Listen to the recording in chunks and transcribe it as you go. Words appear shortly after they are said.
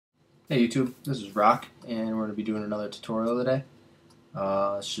Hey YouTube, this is Rock, and we're going to be doing another tutorial today.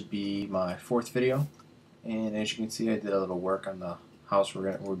 This should be my fourth video, and as you can see I did a little work on the house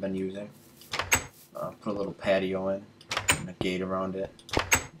we've been using. Put a little patio in, and a gate around it,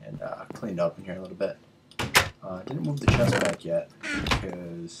 and cleaned up in here a little bit. Didn't move the chest back yet,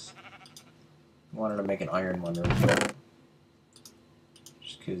 because I wanted to make an iron one really quick.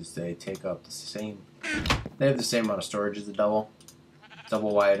 Just because they take up the same, they have the same amount of storage as the double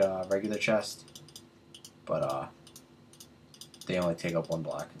wide regular chest, but they only take up one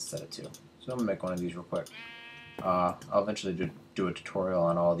block instead of two. So I'm gonna make one of these real quick. I'll eventually do a tutorial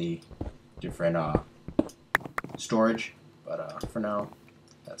on all the different storage, but for now,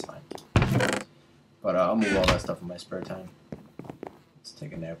 that's fine. But I'll move all that stuff in my spare time. Let's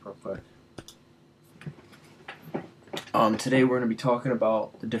take a nap real quick. Today we're gonna be talking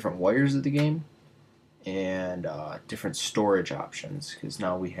about the different wires of the game and different storage options, because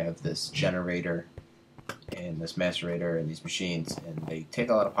now we have this generator and this macerator and these machines, and they take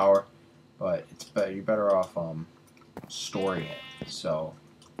a lot of power, but you're better off storing it. So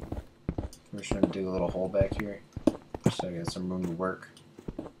we're just going to dig a little hole back here so I got some room to work.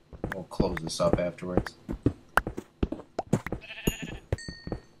 We'll close this up afterwards.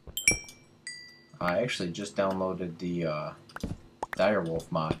 I actually just downloaded the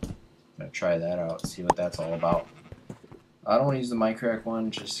R011 mod. I'm going to try that out, see what that's all about. I don't want to use the Minecraft one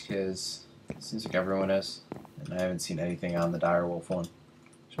just because it seems like everyone is, and I haven't seen anything on the R011 one.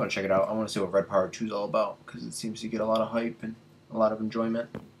 Just want to check it out. I want to see what Red Power 2 is all about, because it seems to get a lot of hype and a lot of enjoyment,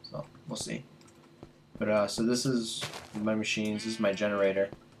 so we'll see. But so this is my machines, this is my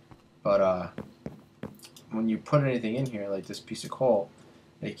generator, but when you put anything in here, like this piece of coal,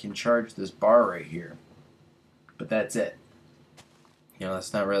 they can charge this bar right here, but that's it. You know,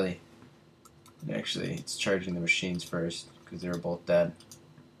 that's not really. Actually, it's charging the machines first because they were both dead.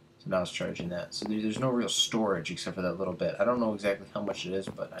 So now it's charging that. So there's no real storage except for that little bit. I don't know exactly how much it is,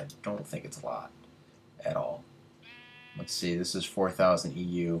 but I don't think it's a lot at all. Let's see, this is 4,000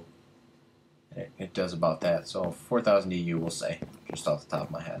 EU. It does about that. So 4,000 EU, we'll say, just off the top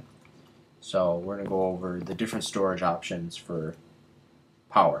of my head. So we're going to go over the different storage options for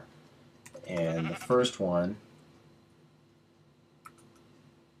power. And the first one,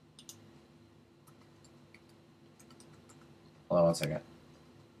 hold on one second.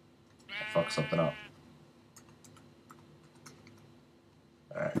 I fucked something up.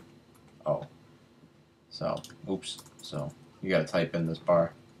 Alright. Oh. So, oops. So, you gotta type in this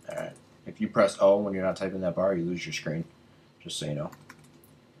bar. Alright. If you press O when you're not typing that bar, you lose your screen. Just so you know.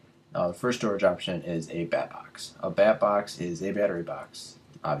 Now, the first storage option is a Batbox. A Batbox is a battery box,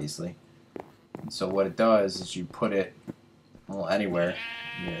 obviously. And so what it does is you put it, well, anywhere.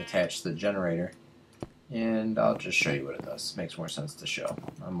 You attach the generator. And I'll just show you what it does. It makes more sense to show.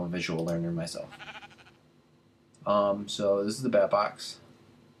 I'm a visual learner myself. So this is the Batbox.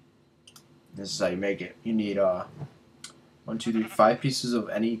 This is how you make it. You need 1, 2, 3, 5 pieces of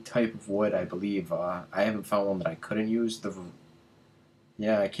any type of wood, I believe. I haven't found one that I couldn't use.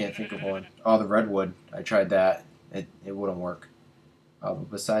 Yeah, I can't think of one. Oh, the redwood. I tried that. It wouldn't work.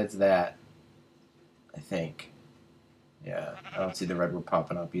 But besides that, I think. Yeah, I don't see the redwood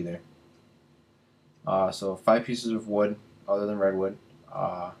popping up either. So 5 pieces of wood, other than redwood,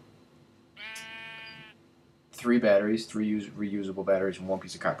 3 batteries, 3 reusable batteries, and 1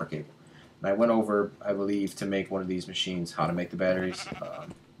 piece of copper cable. And I went over, I believe, to make one of these machines, how to make the batteries.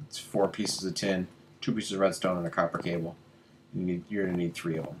 It's 4 pieces of tin, 2 pieces of redstone, and a copper cable. You're going to need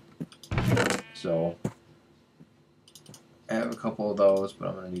 3 of them. So I have a couple of those, but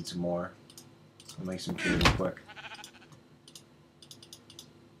I'm going to need some more. I'll make some cable quick.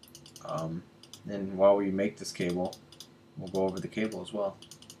 And while we make this cable, we'll go over the cable as well.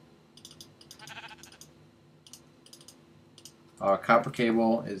 Copper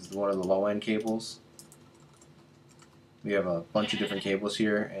cable is one of the low-end cables. We have a bunch of different cables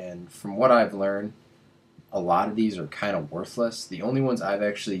here, and from what I've learned, a lot of these are kind of worthless. The only ones I've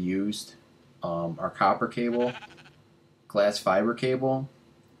actually used are copper cable, glass fiber cable,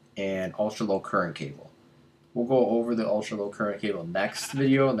 and ultra-low current cable. We'll go over the ultra-low current cable next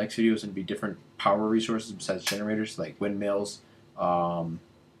video. Next video is going to be different power resources besides generators, like windmills and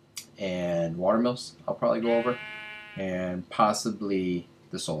water mills. I'll probably go over, and possibly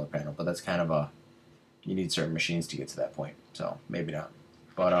the solar panel. But that's kind of you need certain machines to get to that point, so maybe not.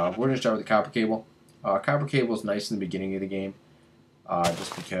 But we're going to start with the copper cable. Copper cable is nice in the beginning of the game,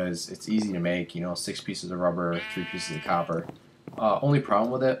 just because it's easy to make. You know, 6 pieces of rubber, 3 pieces of copper. Only problem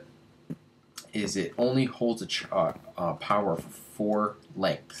with it is it only holds a power for 4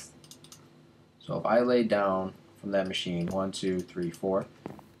 lengths. So if I lay down from that machine 1, 2, 3, 4,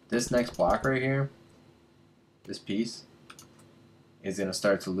 this next block right here, this piece, is going to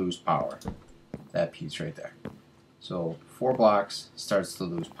start to lose power. That piece right there. So 4 blocks starts to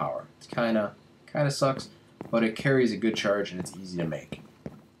lose power. It's kind of sucks, but it carries a good charge and it's easy to make.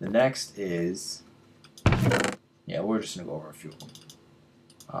 The next is, yeah, we're just going to go over a few of them.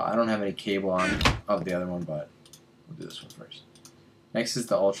 I don't have any cable on of the other one, but we'll do this one first. Next is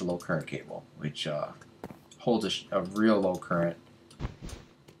the ultra low current cable, which holds a real low current.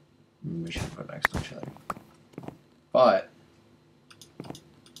 We should put it next to each other. But,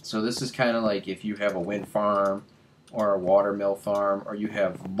 so this is kind of like if you have a wind farm or a water mill farm, or you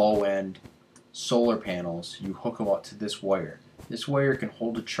have low end solar panels, you hook them up to this wire. This wire can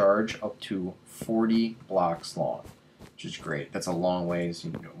hold a charge up to 40 blocks long, which is great. That's a long ways.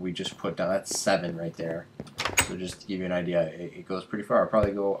 You know, we just put down, that's 7 right there. So just to give you an idea, it goes pretty far. It'll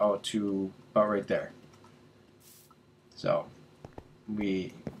probably go out to about right there. So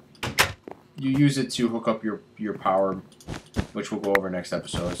you use it to hook up your power, which we'll go over next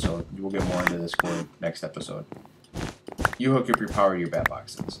episode. So we'll get more into this for next episode. You hook up your power to your bat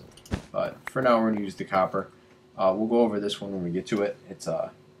boxes. But for now, we're going to use the copper. We'll go over this one when we get to it. It's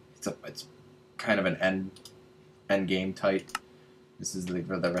kind of an end game type. This is the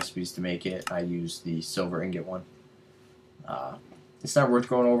recipes to make it. I use the silver ingot one. It's not worth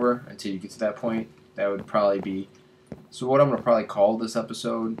going over until you get to that point. That would probably be. So what I'm going to probably call this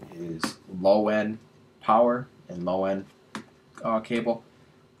episode is low end power and low end cable,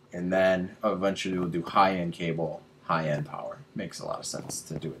 and then eventually we'll do high end cable, high end power. Makes a lot of sense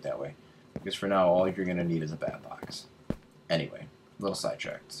to do it that way. Because for now, all you're going to need is a bat box. Anyway, a little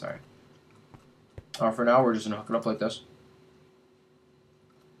sidetracked, sorry. For now, we're just going to hook it up like this.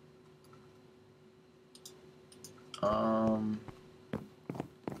 Well,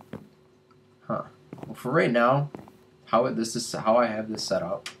 for right now, how I have this set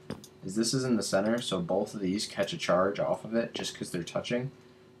up is this is in the center, so both of these catch a charge off of it just because they're touching.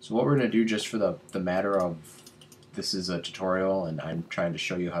 So what we're going to do, just for the matter of this is a tutorial and I'm trying to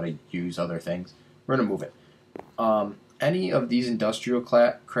show you how to use other things, we're going to move it. Any of these industrial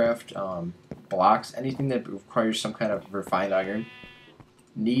craft blocks, anything that requires some kind of refined iron,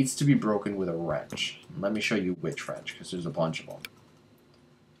 needs to be broken with a wrench. Let me show you which wrench, because there's a bunch of them.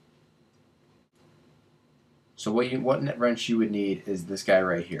 So what wrench you would need is this guy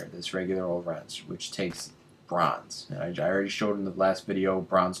right here, this regular old wrench, which takes bronze. And I already showed in the last video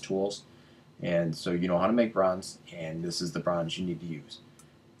bronze tools, and so you know how to make bronze, and this is the bronze you need to use.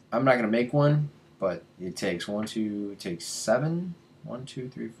 I'm not going to make one, but it takes 7, 1, 2,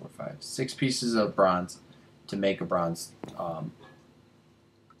 3, 4, 5, 6 pieces of bronze to make a bronze. I'm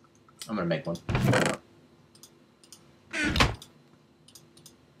going to make one.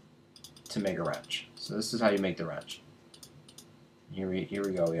 To make a wrench. So this is how you make the wrench. Here we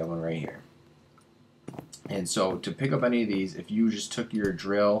go, we have one right here. And so to pick up any of these, if you just took your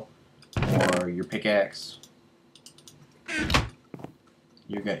drill or your pickaxe,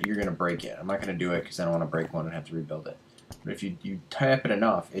 you're gonna break it. I'm not gonna do it because I don't want to break one and have to rebuild it. But if you tap it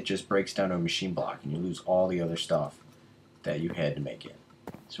enough, it just breaks down to a machine block and you lose all the other stuff that you had to make it.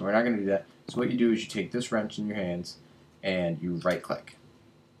 So we're not gonna do that. So what you do is you take this wrench in your hands and you right click.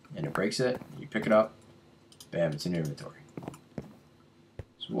 And it breaks it, you pick it up, bam, it's in your inventory.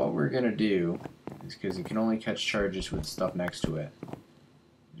 So what we're going to do is, because it can only catch charges with stuff next to it,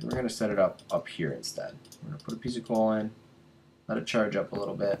 is we're going to set it up here instead. We're going to put a piece of coal in, let it charge up a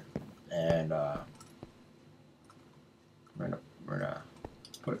little bit, and we're going to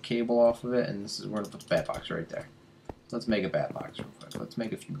put a cable off of it, and we're going to put the bat box right there. So let's make a bat box real quick. Let's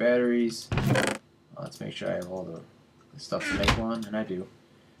make a few batteries. Let's make sure I have all the stuff to make one, and I do.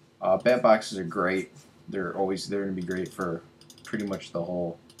 Bat boxes are great. They're going to be great for pretty much the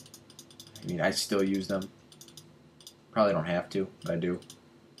whole. I mean, I still use them. Probably don't have to, but I do.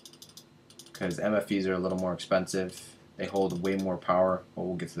 Because MFEs are a little more expensive. They hold way more power, but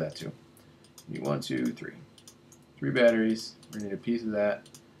we'll get to that too. You need 1, 2, 3. 3 batteries. We need a piece of that.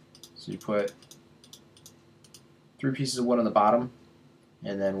 So you put 3 pieces of wood on the bottom,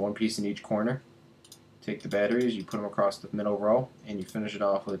 and then 1 piece in each corner. Take the batteries, you put them across the middle row, and you finish it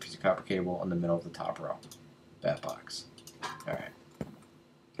off with a piece of copper cable in the middle of the top row. Bat box. Alright.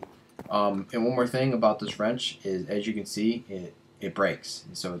 And one more thing about this wrench is, as you can see, it breaks.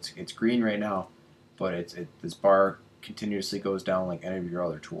 So it's green right now, but this bar continuously goes down like any of your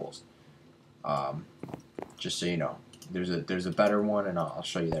other tools. Just so you know. There's a better one, and I'll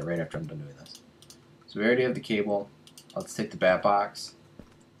show you that right after I'm done doing this. So we already have the cable. Let's take the bat box,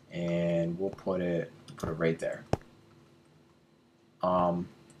 and we'll put it right there.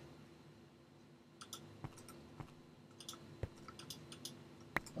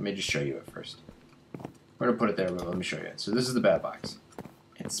 Let me just show you it first. We're going to put it there, but let me show you it. So this is the Batbox.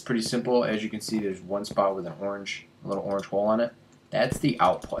 It's pretty simple. As you can see, there's one spot with a little orange hole on it. That's the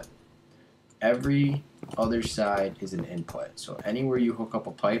output. Every other side is an input. So anywhere you hook up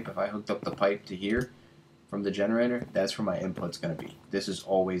a pipe, if I hooked up the pipe to here from the generator, that's where my input's going to be. This is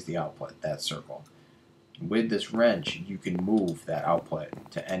always the output, that circle. With this wrench, you can move that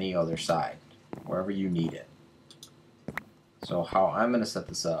output to any other side, wherever you need it. So how I'm going to set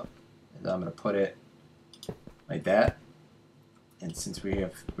this up is I'm going to put it like that. And since we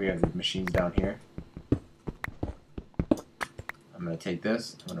have the machines down here, I'm going to take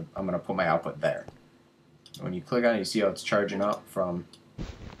this, I'm going to put my output there. When you click on it, you see how it's charging up from,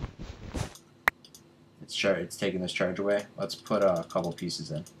 it's taking this charge away. Let's put a couple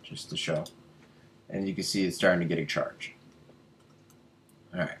pieces in just to show. And you can see it's starting to get a charge.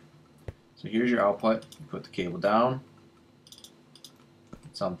 Alright, so here's your output. You put the cable down,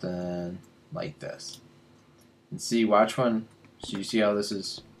 something like this. And see, watch one. So you see how this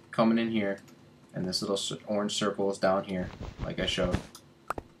is coming in here, and this little orange circle is down here, like I showed.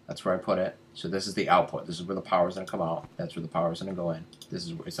 That's where I put it. So this is the output. This is where the power is going to come out. That's where the power is going to go in. This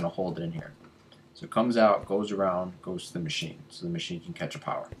is where it's going to hold it in here. So it comes out, goes around, goes to the machine, so the machine can catch a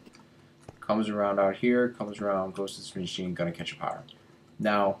power. Comes around out here, comes around, goes to this machine, going to catch a power.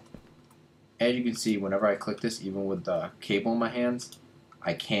 Now, as you can see, whenever I click this, even with the cable in my hands,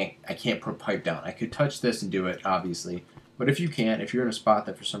 I can't put a pipe down. I could touch this and do it, obviously. But if you can't, if you're in a spot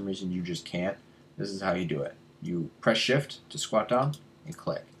that for some reason you just can't, this is how you do it. You press shift to squat down and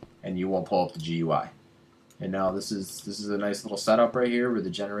click, and you won't pull up the GUI. And now this is a nice little setup right here where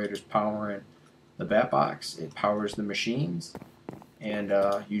the generator's powering the Batbox. It powers the machines, and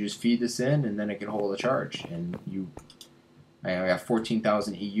you just feed this in, and then it can hold a charge. And I got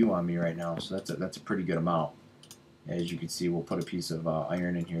 14,000 EU on me right now, so that's a pretty good amount. As you can see, we'll put a piece of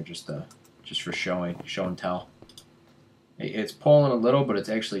iron in here just for show and tell. It's pulling a little, but it's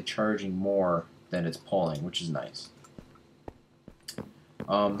actually charging more than it's pulling, which is nice.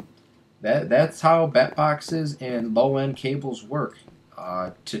 That's how Batboxes and low-end cables work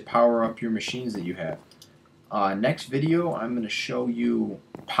to power up your machines that you have. Next video, I'm going to show you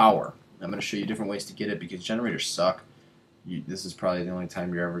power. I'm going to show you different ways to get it because generators suck. This is probably the only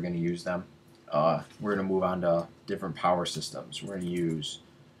time you're ever going to use them. We're going to move on to different power systems. We're going to use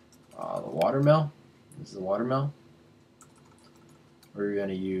the water mill. This is the water mill. We're going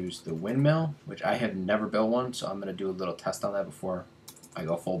to use the windmill, which I have never built one, so I'm going to do a little test on that before I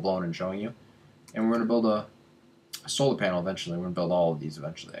go full-blown and showing you. And we're going to build a solar panel eventually. We're going to build all of these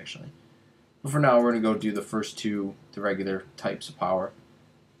eventually, actually. But for now, we're going to go do the first two, the regular types of power.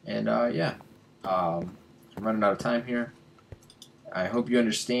 And yeah, I'm running out of time here. I hope you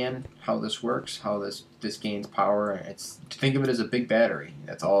understand how this works, how this gains power. Think of it as a big battery.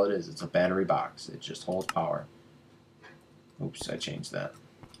 That's all it is. It's a battery box. It just holds power. Oops, I changed that.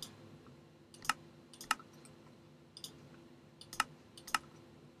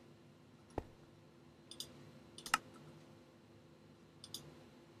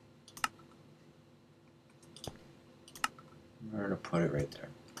 I'm going to put it right there.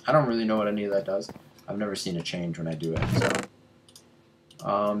 I don't really know what any of that does. I've never seen a change when I do it.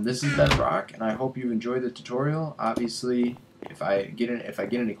 So, this is Bedrock, and I hope you enjoyed the tutorial. Obviously, if I get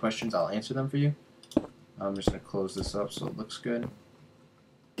any questions, I'll answer them for you. I'm just going to close this up so it looks good.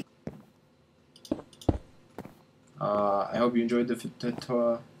 I hope you enjoyed the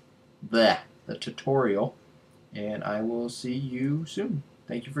tutorial, and I will see you soon.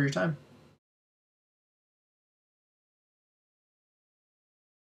 Thank you for your time.